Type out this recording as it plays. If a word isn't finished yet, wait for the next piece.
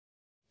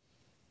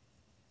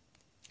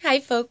Hi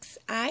folks,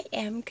 I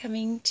am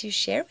coming to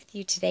share with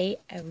you today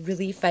a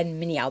really fun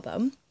mini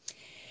album.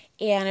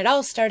 And it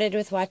all started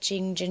with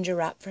watching Ginger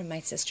Rop from my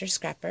sister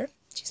Scrapper.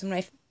 She's one of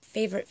my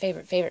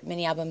favorite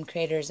mini album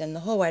creators in the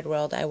whole wide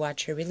world. I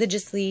watch her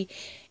religiously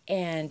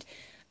and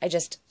I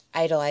just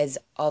idolize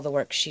all the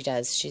work she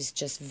does. She's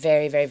just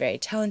very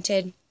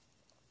talented.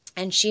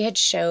 And she had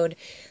showed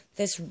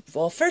this,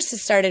 well, first it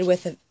started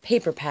with a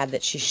paper pad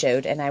that she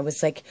showed, and I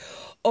was like,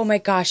 oh my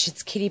gosh,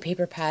 it's kitty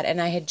paper pad.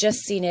 And I had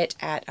just seen it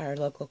at our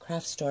local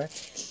craft store.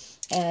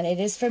 And it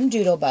is from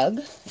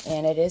Doodlebug,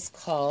 and it is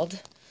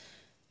called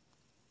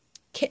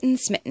Kitten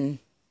Smitten.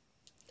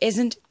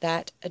 Isn't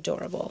that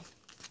adorable?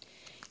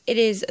 It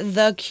is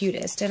the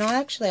cutest. And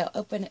I'll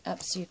open it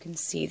up so you can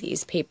see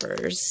these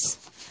papers,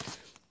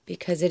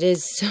 because it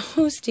is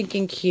so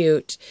stinking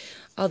cute.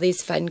 All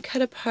these fun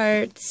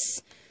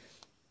cut-aparts.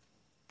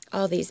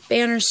 All these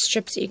banner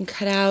strips that you can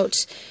cut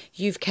out.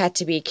 You've got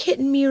to be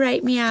kitten me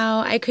right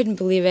meow. I couldn't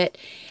believe it.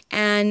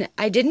 And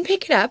I didn't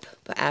pick it up,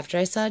 but after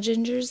I saw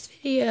Ginger's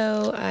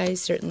video, I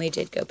certainly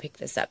did go pick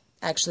this up.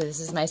 Actually, this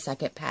is my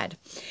second pad.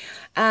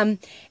 And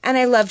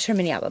I loved her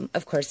mini album,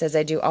 of course, as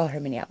I do all her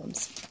mini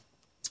albums.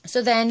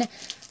 So then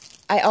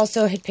I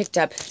also had picked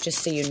up,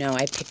 just so you know,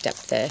 I picked up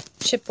the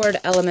chipboard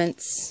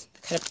elements,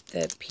 cut up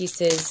the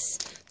pieces.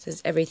 This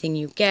is everything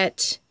you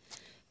get.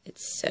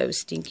 It's so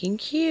stinking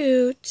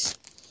cute.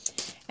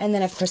 And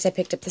then, of course, I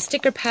picked up the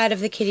sticker pad of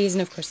the kitties,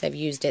 and of course I've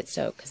used it,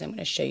 so because I'm going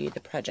to show you the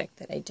project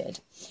that I did.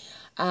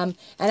 And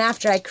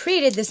after I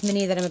created this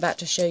mini that I'm about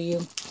to show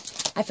you,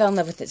 I fell in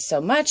love with it so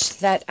much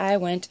that I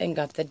went and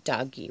got the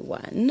doggy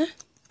one.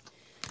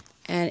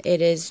 And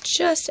it is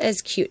just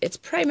as cute. It's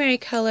primary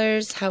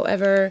colors,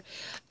 however,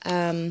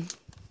 you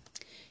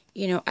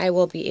know, I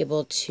will be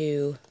able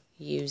to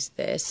use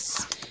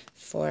this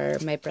for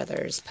my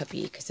brother's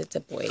puppy because it's a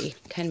boy,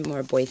 kind of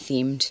more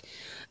boy-themed.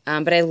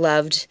 But I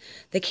loved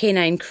the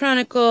Canine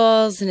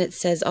Chronicles, and it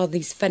says all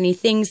these funny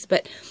things,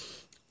 but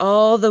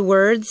all the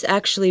words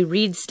actually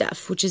read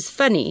stuff, which is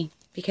funny,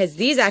 because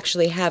these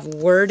actually have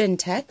word and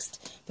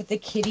text, but the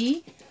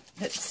kitty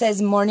that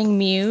says Morning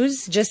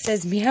Mews just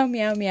says meow,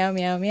 meow, meow,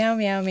 meow, meow,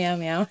 meow, meow,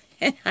 meow.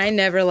 I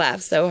never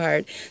laugh so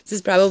hard. This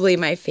is probably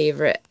my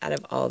favorite out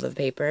of all the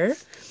paper.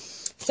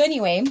 So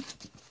anyway,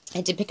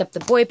 I did pick up the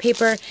boy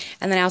paper,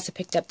 and then I also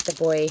picked up the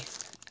boy,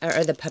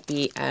 or the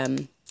puppy,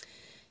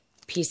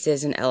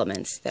 pieces and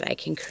elements that I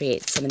can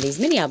create some of these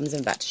mini albums I'm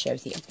about to share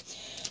with you.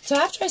 So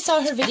after I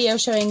saw her video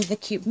showing the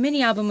cute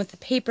mini album with the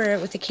paper,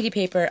 with the kitty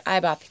paper, I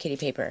bought the kitty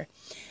paper.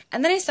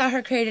 And then I saw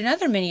her create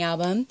another mini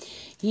album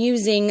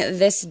using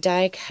this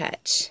die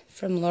cut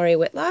from Lori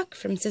Whitlock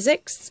from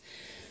Sizzix.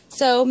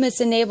 So, Miss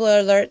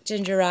Enabler Alert,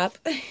 Ginger Rop,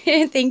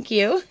 thank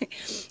you.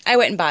 I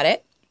went and bought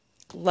it.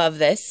 Love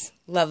this.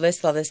 Love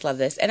this, love this, love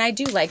this. And I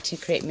do like to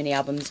create mini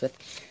albums with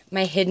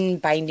my hidden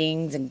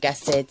bindings and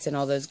gussets and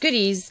all those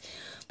goodies.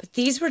 But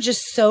these were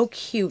just so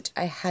cute,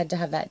 I had to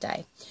have that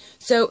die.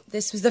 So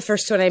this was the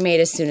first one I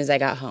made as soon as I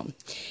got home.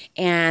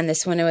 And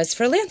this one was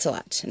for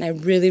Lancelot. And I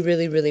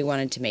really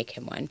wanted to make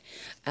him one.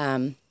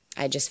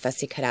 I just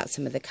fussy cut out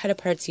some of the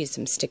cut-aparts, used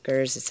some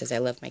stickers. It says, I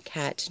love my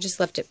cat. Just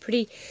left it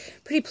pretty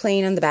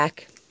plain on the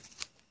back.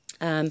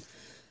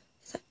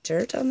 Is that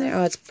dirt on there?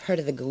 Oh, it's part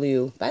of the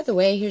glue. By the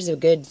way, here's a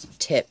good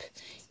tip.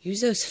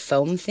 Use those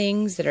foam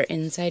things that are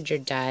inside your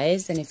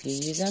dies, and if you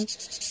use them,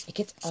 it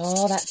gets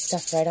all that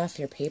stuff right off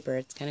your paper.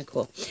 It's kind of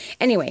cool.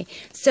 Anyway,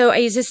 so I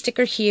used a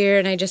sticker here,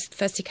 and I just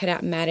fussy cut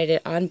out and matted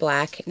it on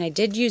black, and I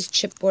did use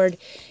chipboard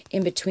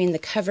in between the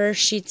cover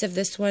sheets of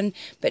this one,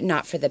 but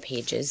not for the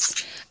pages.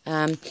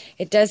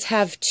 It does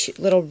have two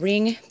little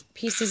ring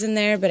pieces in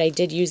there, but I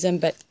did use them,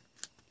 but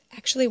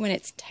actually, when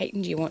it's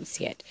tightened, you won't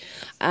see it.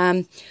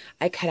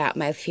 I cut out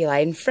my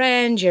feline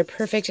friend, you're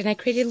perfect, and I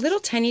created little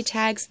tiny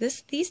tags.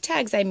 These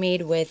tags I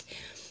made with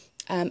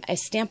a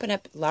Stampin'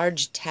 Up!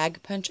 Large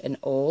Tag Punch, an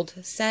old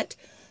set.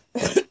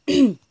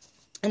 And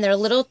they're a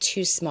little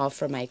too small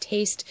for my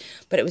taste,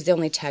 but it was the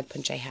only tag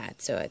punch I had,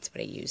 so that's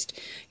what I used.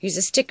 Use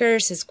a sticker,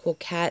 says cool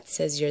cat,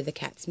 says you're the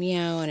cat's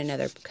meow, and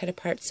another cut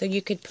apart. So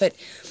you could put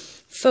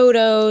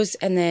photos,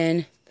 and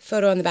then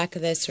photo on the back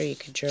of this, or you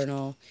could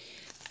journal.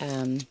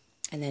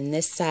 And then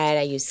this side,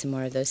 I used some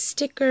more of those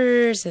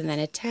stickers, and then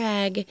a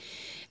tag.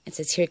 It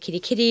says, here, kitty,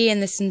 kitty,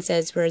 and this one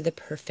says, we're the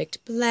perfect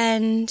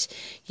blend.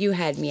 You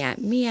had me at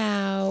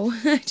meow.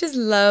 I just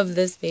love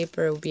this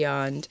paper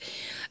beyond.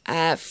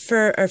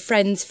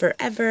 Friends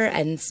forever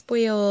and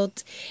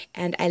spoiled,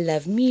 and I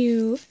love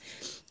Mew.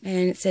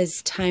 And it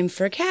says, time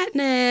for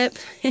catnip.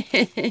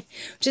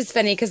 Which is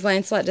funny, because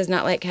Lancelot does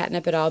not like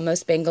catnip at all.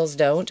 Most Bengals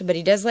don't, but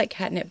he does like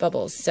catnip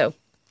bubbles, so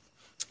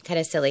kind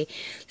of silly.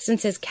 This one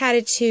says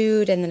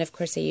Catitude, and then of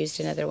course I used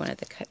another one of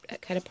the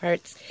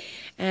cut-aparts.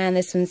 And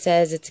this one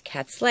says it's a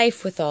cat's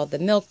life with all the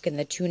milk and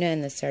the tuna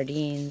and the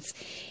sardines,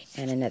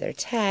 and another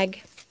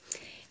tag.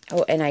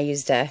 Oh, and I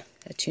used a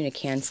tuna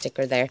can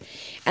sticker there.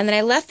 And then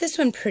I left this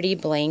one pretty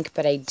blank,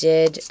 but I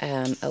did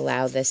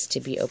allow this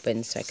to be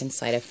open so I can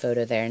slide a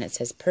photo there, and it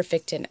says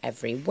perfect in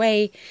every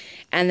way.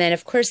 And then,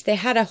 of course, they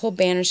had a whole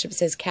banner strip that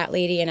says Cat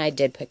Lady, and I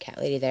did put Cat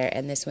Lady there,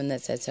 and this one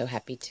that said So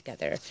Happy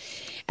Together.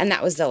 And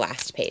that was the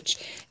last page.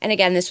 And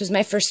again, this was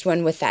my first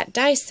one with that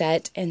die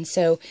set, and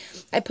so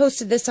I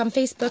posted this on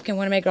Facebook, and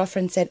one of my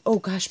girlfriends said, oh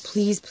gosh,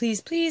 please,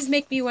 please, please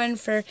make me one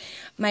for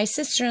my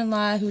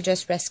sister-in-law who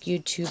just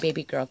rescued 2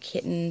 baby girl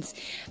kittens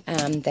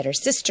that are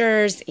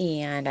sisters.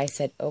 And I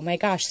said, oh my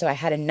gosh. So I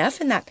had enough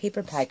in that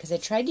paper pad because I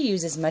tried to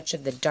use as much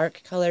of the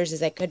dark colors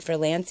as I could for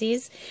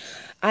Lancey's.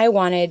 I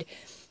wanted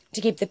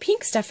to keep the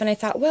pink stuff, and I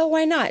thought, well,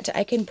 why not?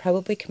 I can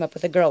probably come up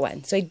with a girl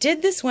one. So I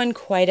did this one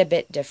quite a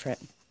bit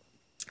different.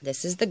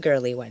 This is the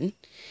girly one.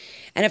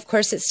 And of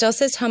course, it still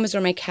says home is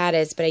where my cat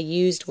is, but I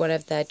used one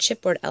of the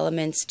chipboard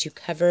elements to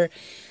cover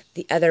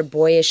the other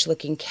boyish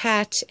looking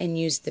cat and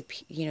used the,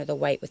 the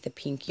white with the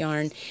pink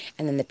yarn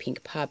and then the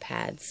pink paw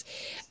pads,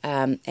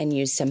 and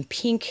used some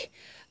pink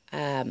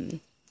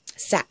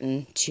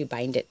satin to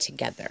bind it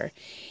together.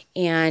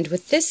 And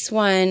with this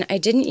one, I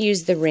didn't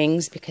use the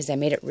rings because I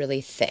made it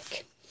really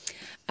thick.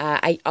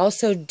 I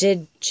also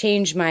did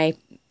change my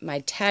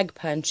tag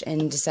punch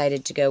and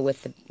decided to go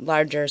with the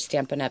larger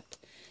Stampin' Up!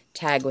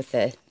 Tag with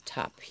the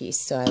top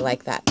piece. So I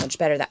like that much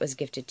better. That was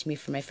gifted to me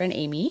from my friend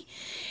Amy.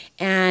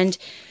 And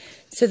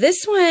so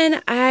this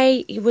one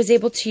I was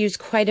able to use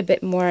quite a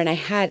bit more, and I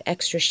had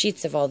extra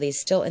sheets of all these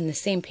still in the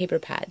same paper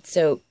pad.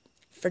 So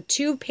for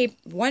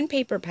one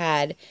paper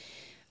pad,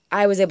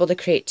 I was able to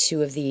create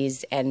 2 of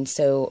these, and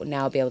so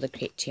now I'll be able to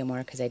create 2 more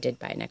because I did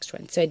buy an extra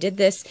one. So I did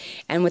this,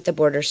 and with the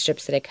border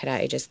strips that I cut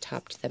out, I just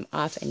topped them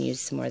off and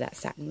used some more of that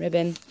satin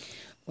ribbon.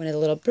 One of the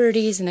little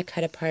birdies, and a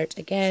cut apart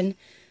again,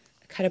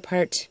 a cut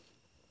apart,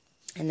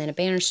 and then a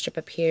banner strip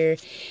up here.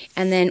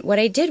 And then what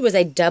I did was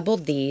I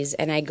doubled these,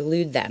 and I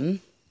glued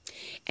them,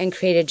 and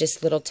created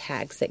just little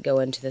tags that go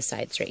into the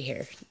sides right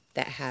here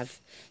that have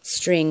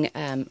string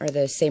or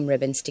the same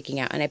ribbon sticking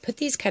out. And I put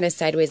these kind of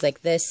sideways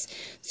like this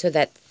so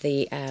that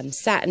the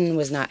satin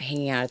was not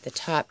hanging out at the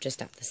top,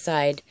 just off the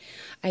side.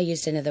 I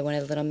used another one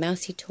of the little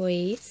mousy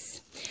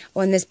toys.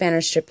 Oh, and this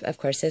banner strip, of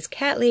course, says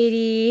Cat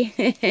Lady.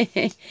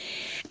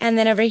 And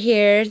then over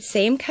here,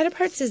 same cut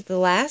aparts as the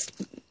last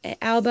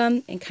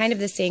album and kind of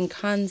the same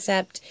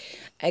concept,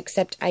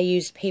 except I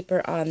used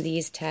paper on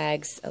these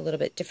tags a little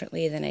bit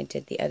differently than I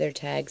did the other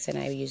tags, and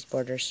I used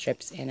border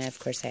strips, and of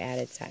course I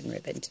added satin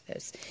ribbon to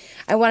those.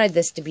 I wanted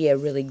this to be a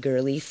really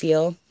girly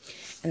feel,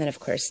 and then of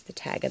course the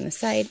tag on the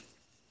side.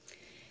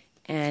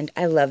 And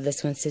I love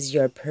this one. It says,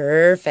 you're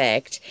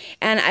perfect.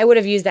 And I would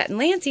have used that in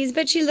Lancey's,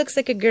 but she looks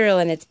like a girl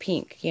and it's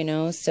pink,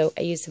 So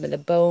I used some of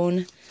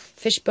the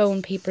fish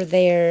bone paper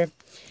there,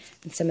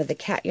 and some of the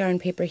cat yarn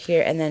paper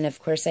here. And then, of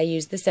course, I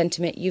used the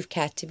sentiment, you've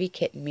cat to be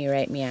kitten me,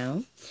 right,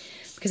 meow.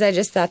 Because I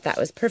just thought that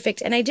was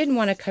perfect. And I didn't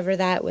want to cover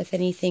that with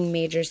anything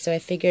major, so I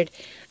figured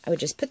I would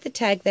just put the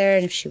tag there,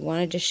 and if she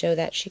wanted to show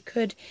that, she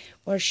could.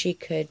 Or she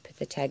could put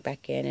the tag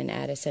back in and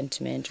add a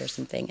sentiment or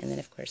something. And then,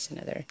 of course,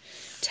 another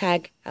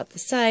tag out the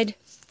side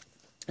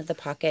of the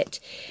pocket.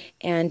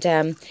 And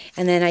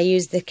then I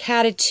used the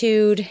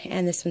catitude,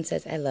 and this one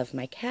says, I love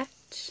my cat.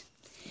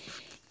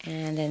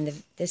 And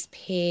then this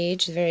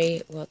page,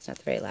 it's not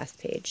the very last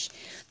page.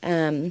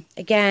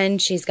 Again,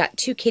 she's got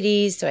 2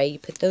 kitties, so I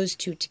put those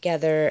 2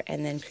 together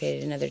and then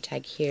created another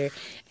tag here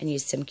and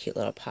used some cute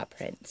little paw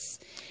prints.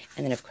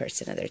 And then, of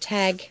course, another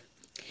tag.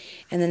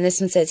 And then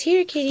this one says,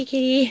 here, kitty,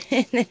 kitty.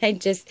 And then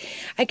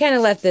I kind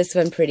of left this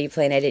one pretty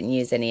plain. I didn't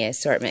use any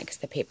assortment because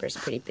the paper is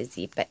pretty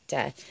busy.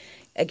 But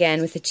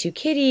again, with the 2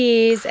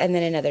 kitties and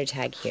then another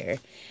tag here.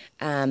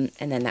 And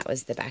then that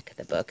was the back of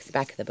the book. The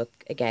back of the book,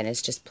 again,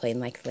 is just plain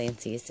like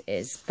Lancey's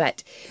is.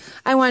 But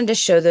I wanted to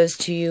show those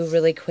to you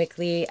really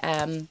quickly.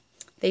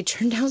 They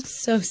turned out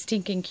so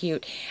stinking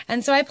cute.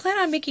 And so I plan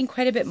on making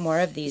quite a bit more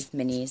of these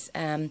minis.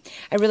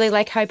 I really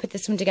like how I put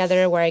this one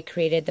together where I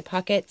created the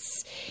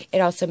pockets.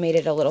 It also made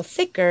it a little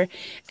thicker,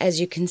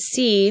 as you can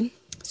see.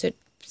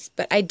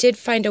 But I did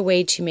find a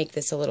way to make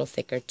this a little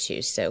thicker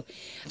too. So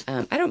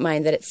I don't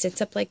mind that it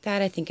sits up like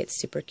that. I think it's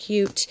super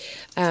cute.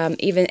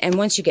 And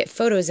once you get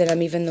photos in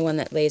them, even the one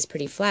that lays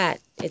pretty flat,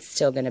 it's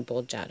still going to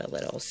bulge out a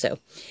little. So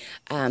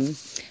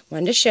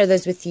wanted to share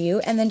those with you.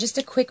 And then just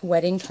a quick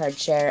wedding card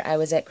share. I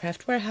was at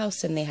Craft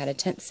Warehouse and they had a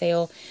tent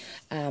sale.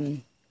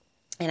 And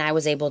I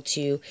was able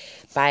to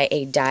buy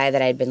a die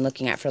that I'd been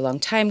looking at for a long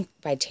time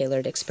by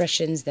Tailored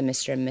Expressions, the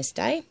Mr. and Miss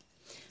die.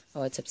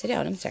 Oh, it's upside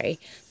down. I'm sorry.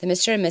 The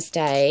Mr. and Miss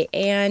die.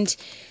 And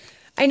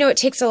I know it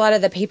takes a lot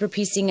of the paper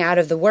piecing out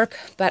of the work,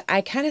 but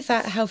I kind of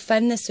thought how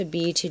fun this would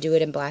be to do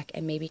it in black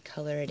and maybe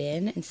color it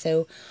in. And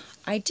so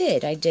I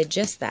did. I did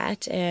just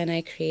that, and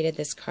I created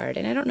this card.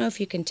 And I don't know if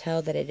you can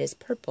tell that it is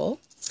purple.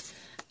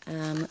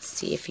 Let's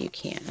see if you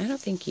can. I don't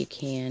think you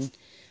can.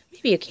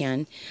 Maybe you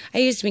can. I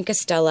used Minka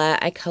Stella.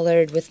 I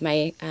colored with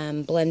my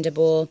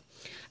blendable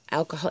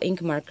alcohol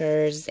ink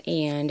markers,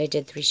 and I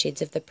did 3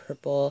 shades of the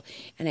purple,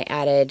 and I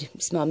added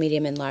small,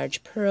 medium, and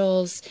large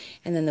pearls,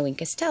 and then the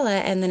Wink of Stella,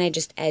 and then I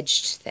just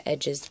edged the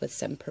edges with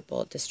some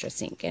purple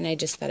Distress ink, and I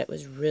just thought it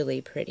was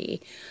really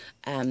pretty.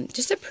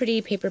 Just a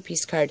pretty paper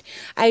piece card.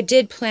 I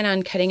did plan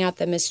on cutting out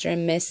the Mr.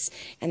 and Miss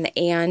and the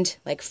and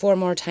like 4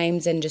 more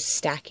times and just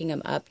stacking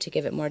them up to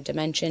give it more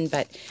dimension,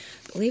 but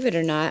believe it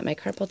or not, my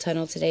carpal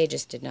tunnel today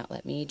just did not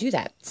let me do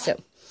that. So,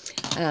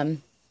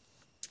 and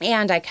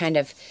I kind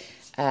of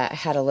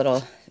had a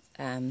little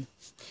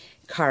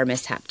car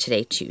mishap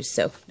today too,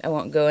 so I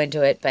won't go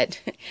into it, but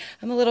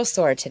I'm a little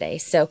sore today.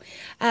 So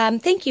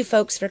thank you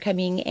folks for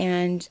coming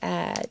and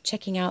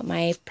checking out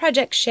my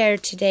project share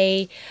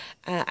today.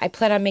 I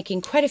plan on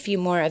making quite a few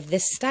more of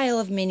this style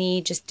of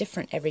mini, just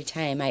different every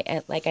time.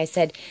 Like I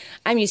said,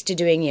 I'm used to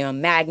doing, you know,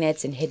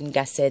 magnets and hidden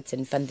gussets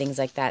and fun things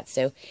like that.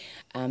 So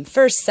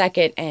first,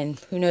 second, and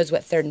who knows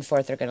what third and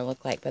fourth are going to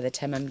look like by the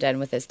time I'm done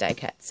with this die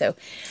cut. So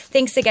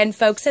thanks again,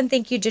 folks, and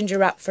thank you, Ginger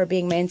Rop, for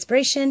being my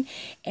inspiration.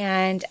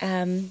 And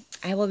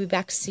I will be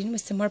back soon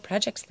with some more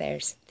projects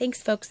theirs.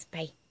 Thanks, folks.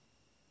 Bye.